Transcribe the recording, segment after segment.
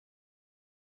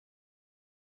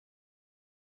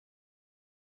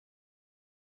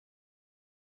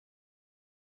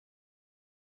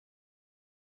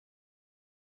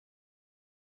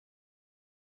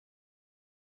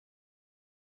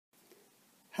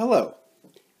Hello.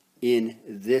 In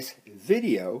this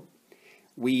video,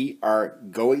 we are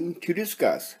going to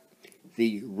discuss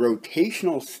the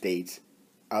rotational states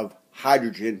of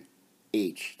hydrogen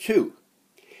H2.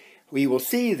 We will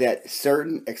see that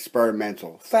certain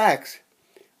experimental facts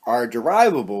are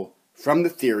derivable from the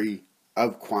theory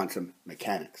of quantum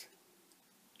mechanics.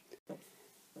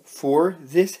 For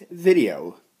this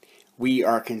video, we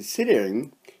are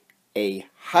considering a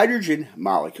hydrogen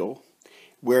molecule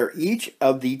where each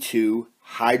of the two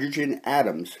hydrogen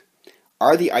atoms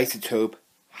are the isotope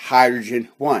hydrogen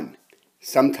 1,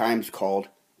 sometimes called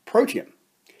protium.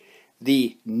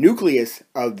 The nucleus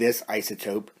of this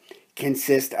isotope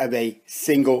consists of a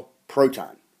single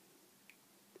proton.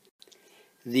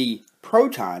 The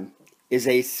proton is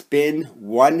a spin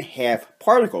 1/2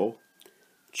 particle,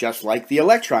 just like the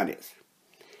electron is.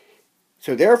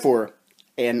 So therefore,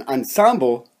 an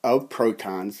ensemble of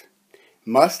protons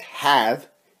must have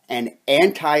an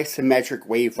antisymmetric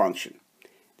wave function.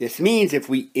 This means if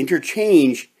we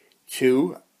interchange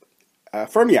two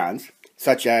fermions,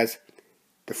 such as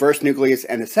the first nucleus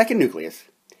and the second nucleus,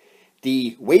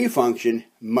 the wave function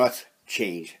must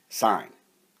change sign.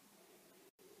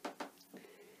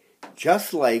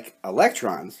 Just like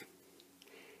electrons,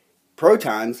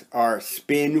 protons are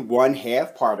spin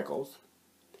 1/2 particles,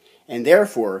 and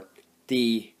therefore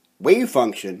the wave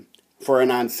function for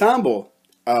an ensemble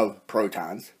of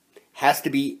protons has to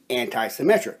be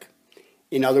antisymmetric.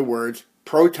 In other words,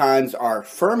 protons are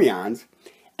fermions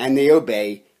and they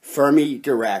obey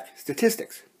Fermi-Dirac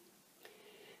statistics.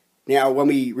 Now, when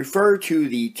we refer to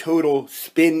the total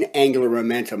spin angular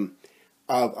momentum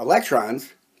of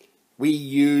electrons, we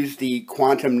use the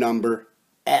quantum number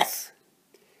S.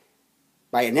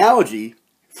 By analogy,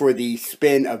 for the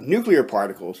spin of nuclear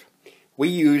particles, we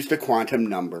use the quantum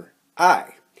number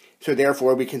I. So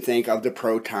therefore, we can think of the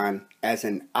proton as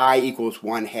an I equals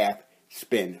 1/2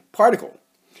 spin particle.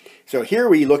 So here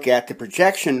we look at the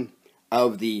projection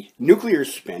of the nuclear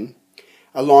spin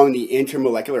along the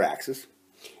intermolecular axis.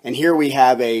 And here we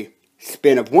have a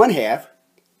spin of 1/2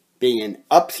 being an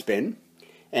up spin.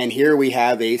 And here we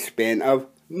have a spin of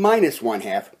minus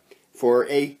 1/2 for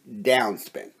a down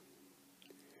spin.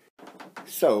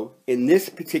 So in this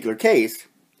particular case,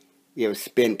 we have a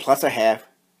spin plus 1/2,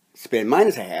 spin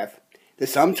minus 1/2. The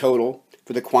sum total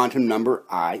for the quantum number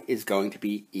I is going to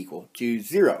be equal to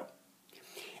 0.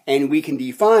 And we can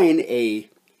define a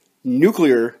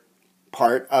nuclear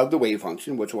part of the wave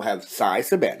function, which will have psi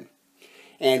sub n.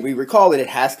 And we recall that it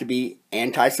has to be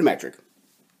antisymmetric.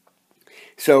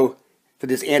 So for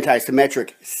this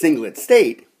antisymmetric singlet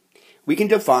state, we can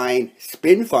define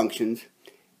spin functions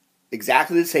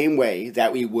exactly the same way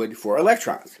that we would for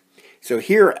electrons. So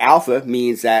here alpha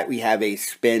means that we have a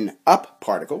spin up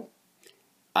particle,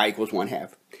 I equals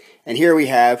 1/2. And here we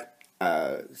have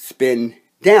spin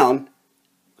down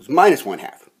is minus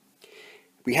 1/2.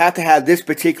 We have to have this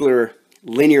particular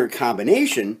linear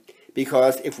combination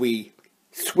because if we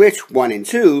switch 1 and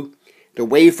 2, the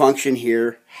wave function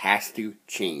here has to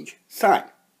change sign.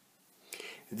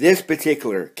 This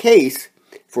particular case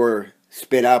for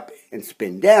spin up and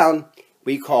spin down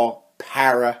we call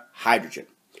para-hydrogen.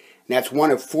 And that's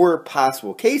one of 4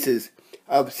 possible cases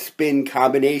of spin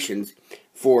combinations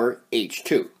for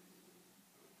H2.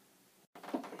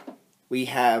 We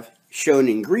have shown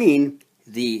in green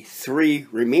the 3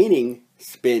 remaining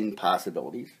spin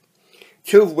possibilities,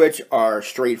 2 of which are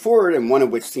straightforward and 1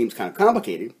 of which seems kind of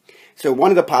complicated. So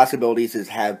one of the possibilities is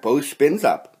have both spins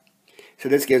up. So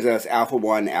this gives us alpha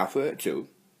 1, alpha 2.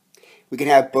 We can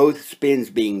have both spins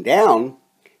being down,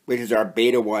 which is our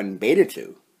beta 1, beta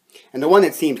 2. And the one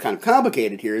that seems kind of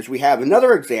complicated here is we have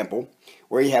another example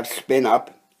where you have spin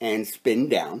up and spin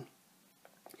down.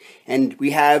 And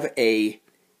we have a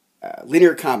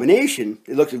linear combination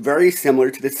that looks very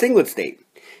similar to the singlet state.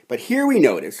 But here we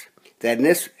notice that in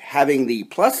this having the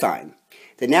plus sign,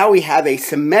 that now we have a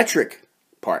symmetric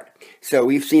part. So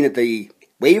we've seen that the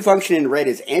wave function in red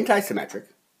is antisymmetric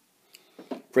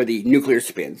for the nuclear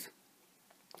spins.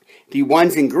 The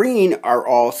ones in green are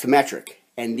all symmetric,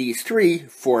 and these 3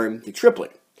 form the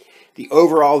triplet. The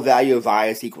overall value of I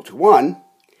is equal to 1.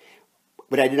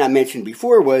 What I did not mention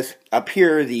before was up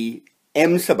here the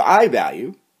m sub I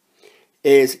value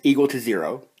is equal to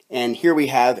 0. And here we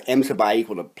have m sub I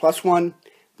equal to plus 1,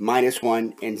 minus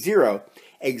 1, and 0,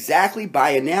 exactly by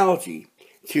analogy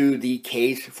to the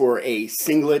case for a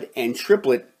singlet and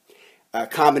triplet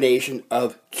combination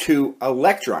of 2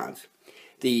 electrons.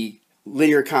 The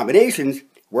linear combinations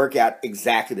work out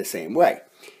exactly the same way.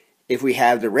 If we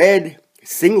have the red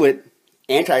singlet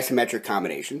antisymmetric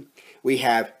combination, we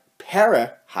have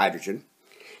para-hydrogen.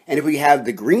 And if we have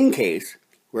the green case,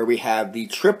 where we have the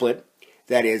triplet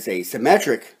that is a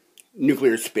symmetric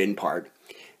nuclear spin part,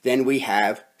 then we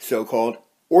have so-called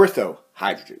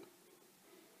ortho-hydrogen.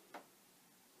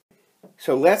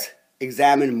 So let's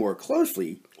examine more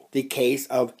closely the case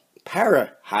of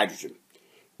para-hydrogen,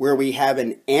 where we have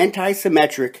an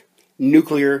antisymmetric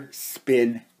nuclear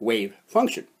spin wave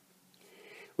function.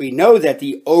 We know that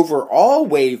the overall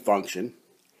wave function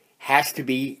has to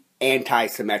be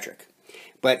antisymmetric,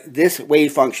 but this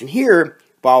wave function here,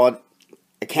 while it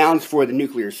accounts for the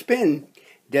nuclear spin,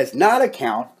 does not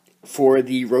account for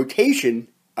the rotation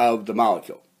of the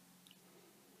molecule.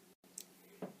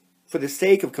 For the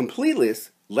sake of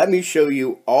completeness, let me show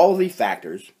you all the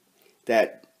factors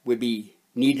that would be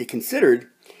need to considered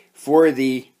for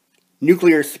the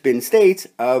nuclear spin states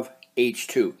of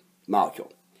H2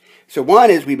 molecule. So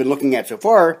one, as we've been looking at so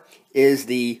far, is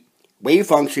the wave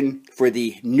function for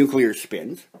the nuclear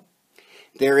spins.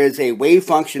 There is a wave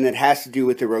function that has to do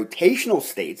with the rotational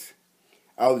states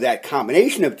of that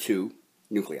combination of two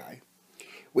nuclei.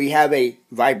 We have a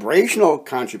vibrational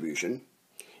contribution,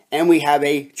 and we have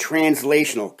a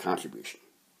translational contribution.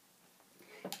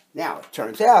 Now, it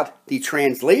turns out the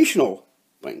translational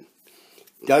thing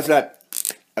does not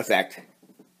affect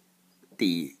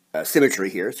the symmetry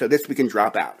here, so this we can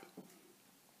drop out.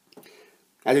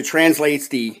 As it translates,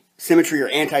 the symmetry or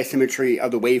antisymmetry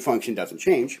of the wave function doesn't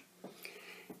change.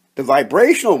 The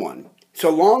vibrational one, so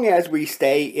long as we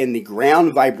stay in the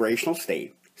ground vibrational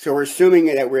state, so we're assuming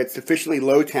that we're at sufficiently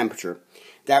low temperature,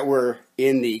 that we're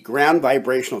in the ground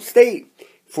vibrational state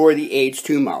for the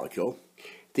H2 molecule.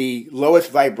 The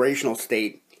lowest vibrational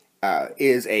state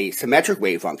is a symmetric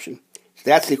wave function. So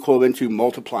that's equivalent to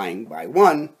multiplying by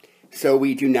 1, so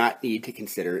we do not need to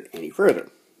consider it any further.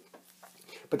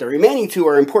 But the remaining two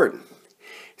are important.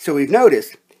 So we've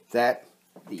noticed that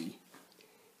the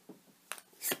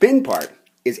spin part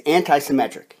is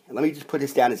antisymmetric. And let me just put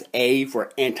this down as A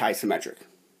for antisymmetric.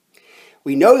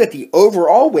 We know that the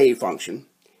overall wave function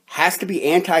has to be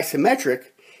antisymmetric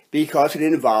because it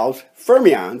involves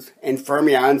fermions, and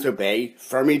fermions obey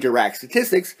Fermi-Dirac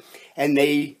statistics, and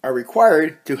they are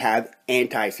required to have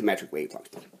antisymmetric wave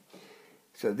functions.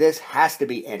 So this has to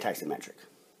be antisymmetric.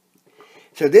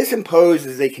 So this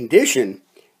imposes a condition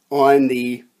on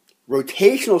the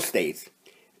rotational states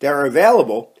that are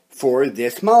available for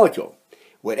this molecule.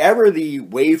 Whatever the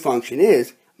wave function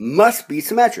is, must be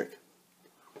symmetric.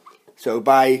 So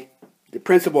by the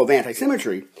principle of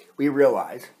antisymmetry, we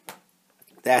realize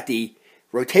that the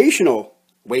rotational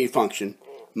wave function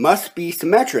must be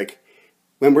symmetric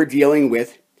when we're dealing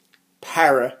with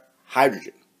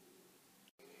para-hydrogen.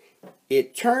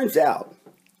 It turns out,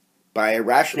 by a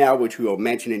rationale which we will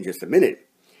mention in just a minute,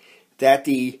 that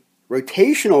the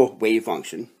rotational wave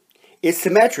function is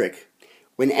symmetric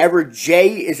whenever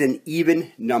j is an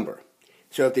even number.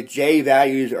 So if the j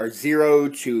values are 0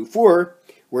 to 4,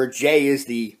 where j is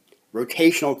the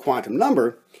rotational quantum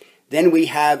number, then we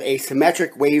have a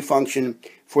symmetric wave function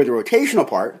for the rotational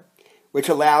part, which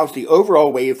allows the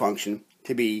overall wave function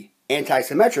to be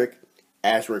antisymmetric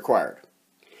as required.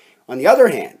 On the other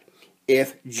hand,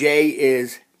 if j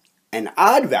is an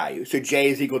odd value, so j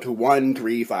is equal to 1,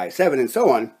 3, 5, 7, and so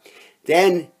on,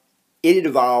 then it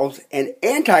involves an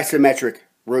antisymmetric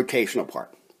rotational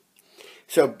part.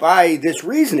 So by this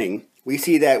reasoning, we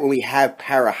see that when we have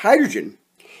para-hydrogen,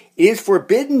 it is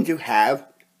forbidden to have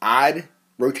odd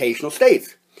rotational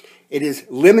states. It is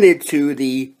limited to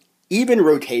the even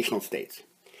rotational states,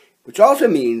 which also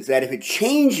means that if it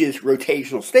changes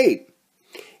rotational state,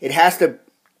 it has to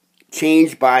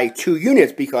change by 2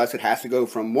 units because it has to go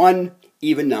from one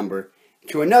even number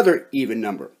to another even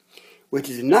number, which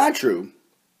is not true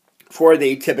for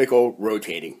the typical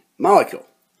rotating molecule.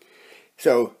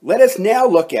 So let us now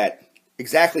look at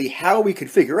exactly how we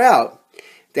could figure out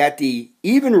that the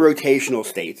even rotational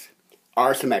states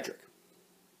are symmetric.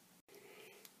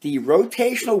 The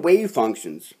rotational wave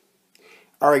functions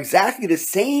are exactly the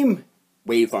same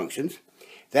wave functions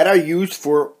that are used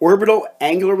for orbital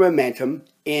angular momentum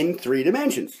in 3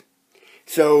 dimensions.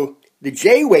 So the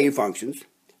J wave functions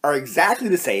are exactly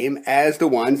the same as the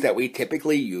ones that we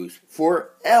typically use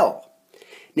for L.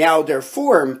 Now their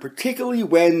form, particularly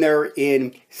when they're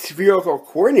in spherical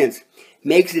coordinates,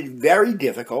 makes it very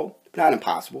difficult, not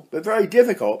impossible, but very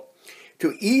difficult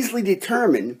to easily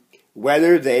determine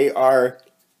whether they are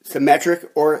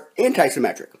symmetric or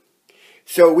antisymmetric.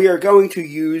 So we are going to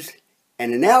use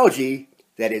an analogy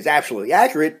that is absolutely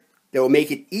accurate that will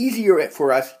make it easier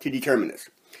for us to determine this.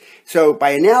 So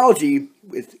by analogy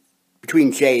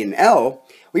between J and L,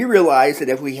 we realize that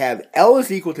if we have L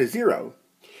is equal to 0,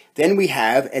 then we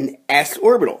have an s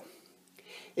orbital.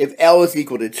 If L is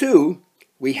equal to 2,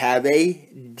 we have a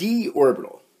d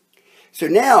orbital. So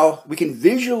now we can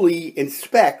visually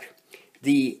inspect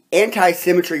the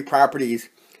antisymmetry properties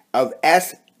of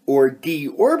s or d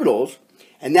orbitals,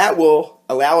 and that will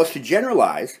allow us to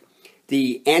generalize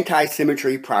the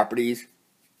antisymmetry properties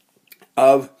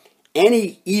of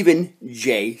any even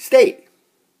j state.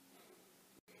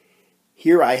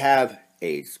 Here I have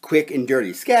a quick and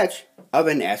dirty sketch of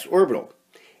an s orbital.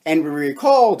 And we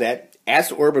recall that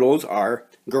s orbitals are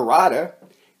Gerada.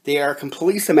 They are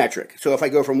completely symmetric. So if I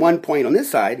go from one point on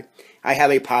this side, I have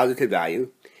a positive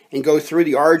value, and go through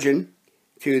the origin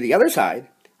to the other side,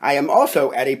 I am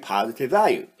also at a positive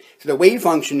value. So the wave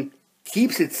function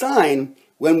keeps its sign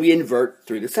when we invert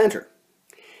through the center.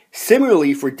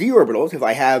 Similarly, for d orbitals, if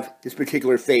I have this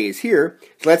particular phase here,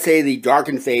 so let's say the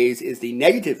darkened phase is the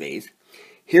negative phase,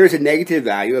 here's a negative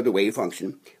value of the wave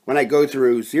function. When I go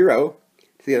through 0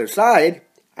 to the other side,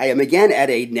 I am again at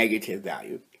a negative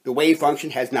value. The wave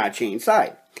function has not changed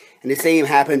side. And the same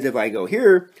happens if I go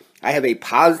here. I have a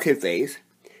positive phase,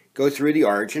 go through the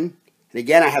origin, and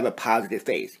again I have a positive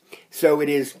phase. So it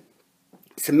is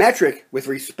symmetric with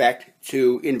respect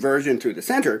to inversion through the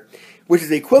center, which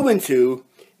is equivalent to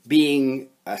being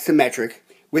symmetric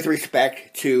with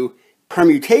respect to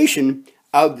permutation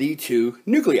of the two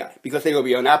nuclei, because they will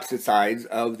be on opposite sides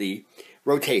of the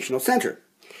rotational center.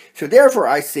 So therefore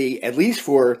I see, at least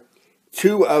for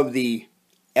two of the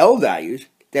L values,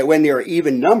 that when they are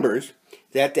even numbers,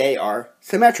 that they are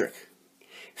symmetric.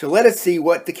 So let us see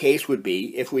what the case would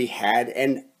be if we had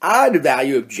an odd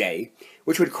value of J,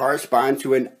 which would correspond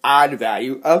to an odd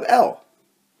value of L.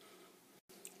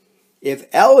 If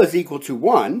L is equal to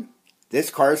 1, this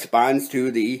corresponds to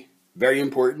the very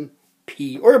important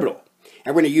p orbital.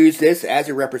 And we're going to use this as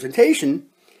a representation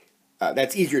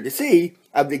that's easier to see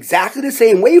of exactly the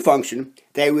same wave function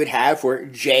that we would have for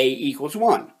J equals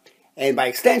 1. And by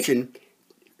extension,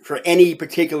 for any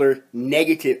particular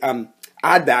negative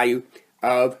odd value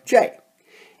of J.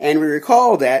 And we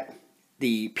recall that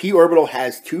the p orbital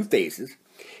has two phases,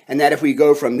 and that if we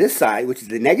go from this side, which is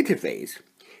the negative phase,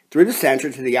 through the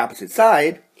center to the opposite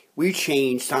side, we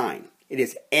change sign. It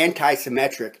is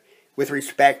antisymmetric with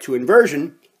respect to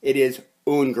inversion. It is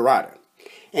Gerada.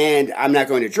 And I'm not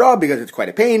going to draw because it's quite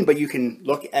a pain, but you can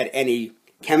look at any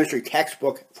chemistry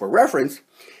textbook for reference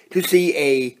to see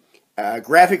a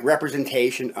graphic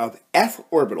representation of f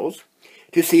orbitals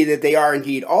to see that they are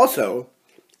indeed also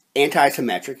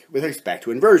antisymmetric with respect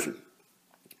to inversion.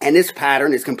 And this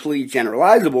pattern is completely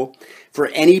generalizable for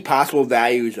any possible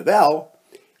values of L,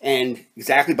 and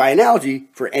exactly by analogy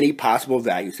for any possible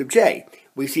values of J.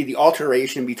 We see the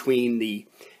alteration between the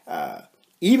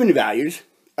even values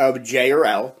of J or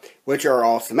L, which are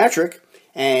all symmetric,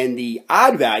 and the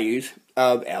odd values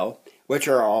of L, which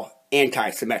are all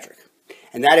antisymmetric.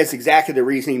 And that is exactly the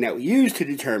reasoning that we use to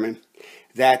determine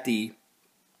that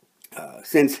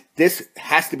since this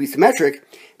has to be symmetric,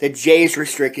 that J is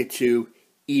restricted to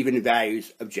even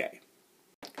values of J.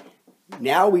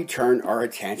 Now we turn our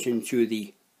attention to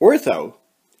the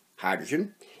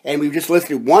ortho-hydrogen, and we've just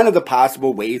listed one of the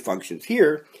possible wave functions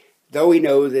here. Though we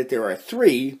know that there are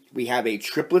three, we have a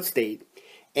triplet state,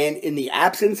 and in the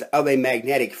absence of a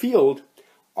magnetic field,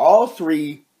 all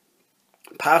three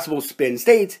possible spin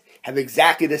states have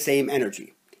exactly the same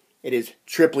energy. It is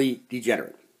triply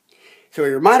degenerate. So we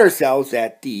remind ourselves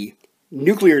that the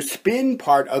nuclear spin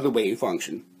part of the wave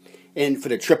function, and for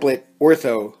the triplet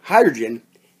ortho-hydrogen,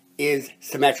 is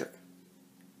symmetric.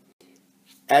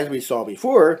 As we saw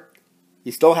before,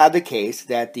 you still have the case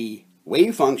that the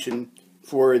wave function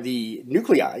for the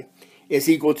nuclei is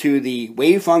equal to the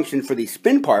wave function for the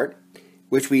spin part,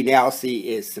 which we now see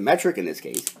is symmetric in this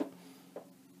case,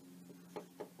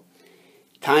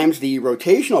 times the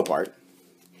rotational part,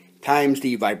 times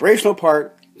the vibrational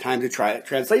part, times the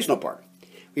translational part.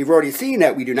 We've already seen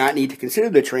that we do not need to consider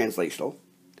the translational.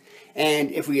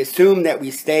 And if we assume that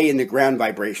we stay in the ground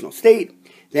vibrational state,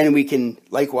 then we can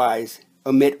likewise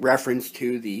omit reference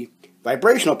to the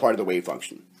vibrational part of the wave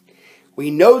function. We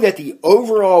know that the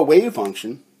overall wave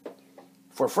function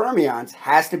for fermions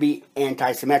has to be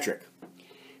antisymmetric.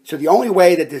 So the only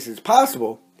way that this is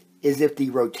possible is if the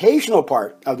rotational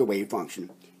part of the wave function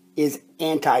is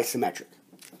antisymmetric.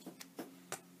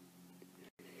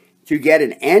 To get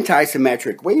an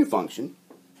antisymmetric wave function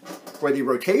for the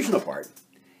rotational part,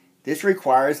 this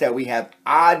requires that we have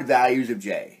odd values of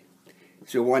J.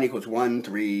 So 1 equals 1,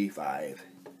 3, 5,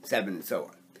 7, and so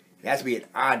on. It has to be an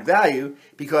odd value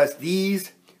because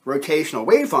these rotational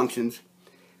wave functions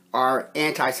are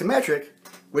antisymmetric,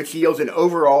 which yields an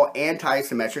overall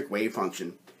antisymmetric wave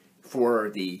function for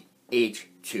the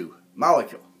H2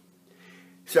 molecule.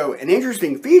 So an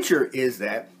interesting feature is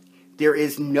that there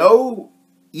is no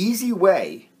easy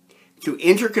way to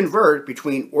interconvert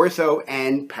between ortho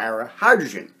and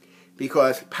para-hydrogen,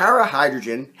 because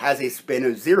para-hydrogen has a spin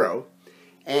of 0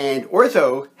 and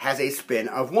ortho has a spin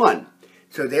of 1.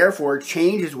 So therefore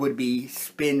changes would be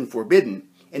spin forbidden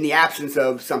in the absence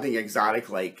of something exotic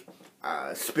like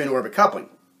spin-orbit coupling.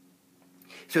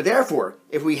 So therefore,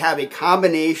 if we have a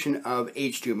combination of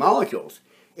H2 molecules,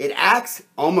 it acts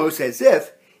almost as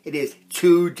if it is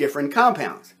two different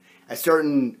compounds, a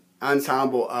certain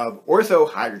ensemble of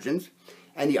ortho-hydrogens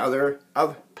and the other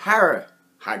of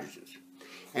para-hydrogens.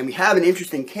 And we have an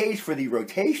interesting case for the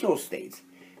rotational states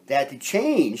that the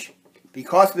change,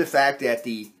 because of the fact that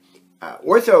the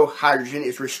ortho-hydrogen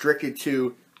is restricted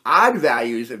to odd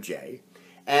values of J,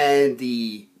 and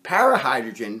the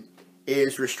para-hydrogen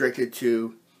is restricted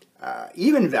to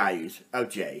even values of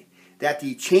J, that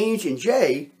the change in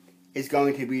J is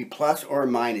going to be plus or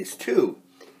minus 2,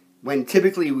 when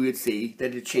typically we would see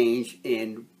that the change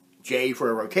in J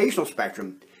for a rotational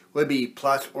spectrum would be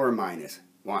plus or minus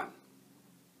 1.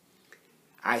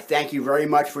 I thank you very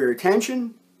much for your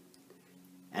attention,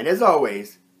 and as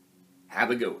always,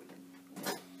 have a good one.